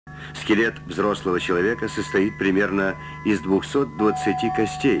Скелет взрослого человека состоит примерно из 220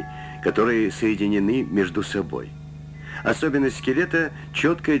 костей, которые соединены между собой. Особенность скелета –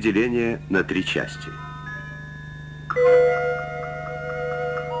 четкое деление на 3 части.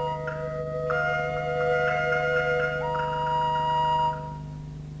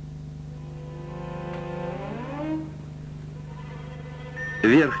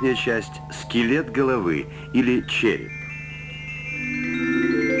 Верхняя часть – скелет головы или череп.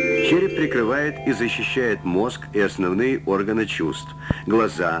 Череп прикрывает и защищает мозг и основные органы чувств,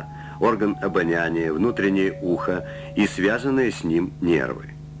 глаза, орган обоняния, внутреннее ухо и связанные с ним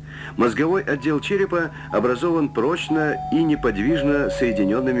нервы. Мозговой отдел черепа образован прочно и неподвижно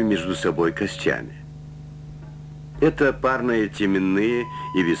соединенными между собой костями. Это парные теменные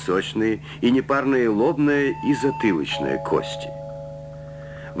и височные, и непарные лобная и затылочная кости.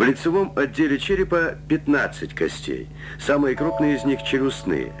 В лицевом отделе черепа 15 костей, самые крупные из них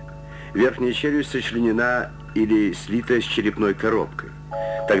челюстные. Верхняя челюсть сочленена или слита с черепной коробкой,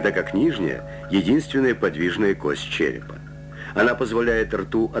 тогда как нижняя – единственная подвижная кость черепа. Она позволяет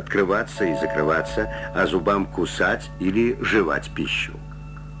рту открываться и закрываться, а зубам кусать или жевать пищу.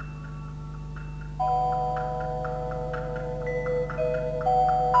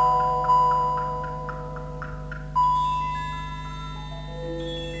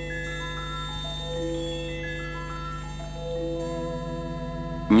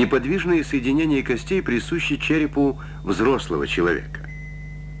 Неподвижные соединения костей присущи черепу взрослого человека.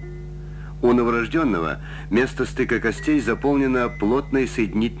 У новорожденного место стыка костей заполнено плотной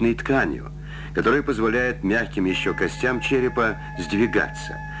соединительной тканью, которая позволяет мягким еще костям черепа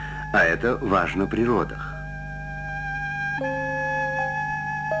сдвигаться, а это важно при родах.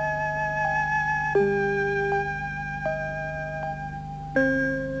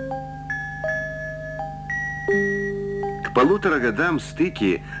 К 1,5 годам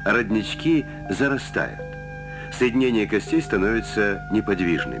стыки, роднички зарастают. Соединения костей становятся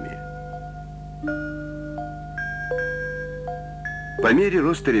неподвижными. По мере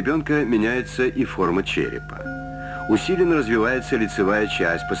роста ребенка меняется и форма черепа. Усиленно развивается лицевая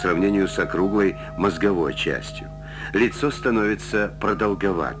часть по сравнению с округлой мозговой частью. Лицо становится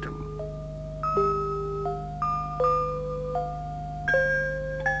продолговатым.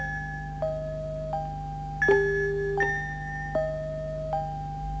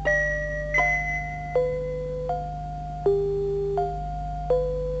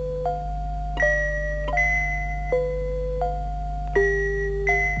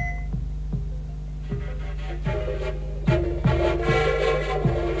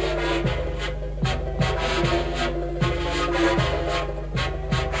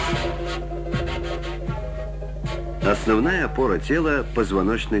 Основная опора тела –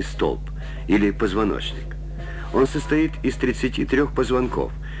 позвоночный столб или позвоночник. Он состоит из 33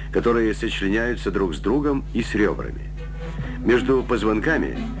 позвонков, которые сочленяются друг с другом и с ребрами. Между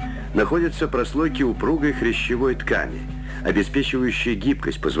позвонками находятся прослойки упругой хрящевой ткани, обеспечивающие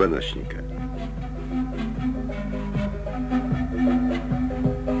гибкость позвоночника.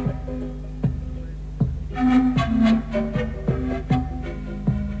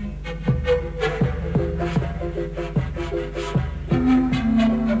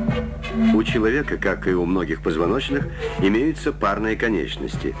 У человека, как и у многих позвоночных, имеются парные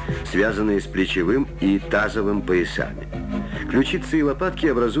конечности, связанные с плечевым и тазовым поясами. Ключицы и лопатки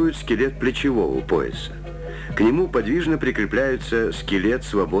образуют скелет плечевого пояса. К нему подвижно прикрепляется скелет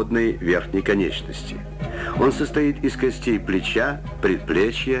свободной верхней конечности. Он состоит из костей плеча,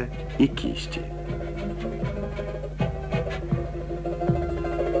 предплечья и кисти.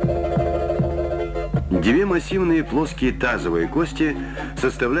 Две массивные плоские тазовые кости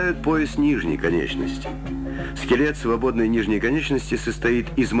составляют пояс нижней конечности. Скелет свободной нижней конечности состоит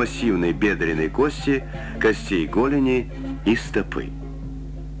из массивной бедренной кости, костей голени и стопы.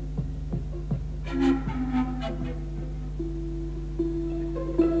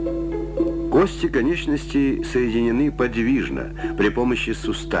 Кости конечностей соединены подвижно при помощи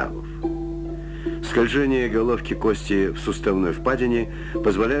суставов. Скольжение головки кости в суставной впадине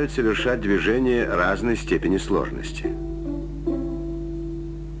позволяют совершать движения разной степени сложности.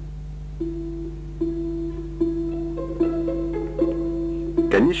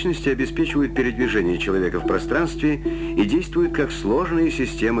 Конечности обеспечивают передвижение человека в пространстве и действуют как сложные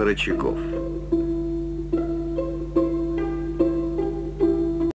системы рычагов.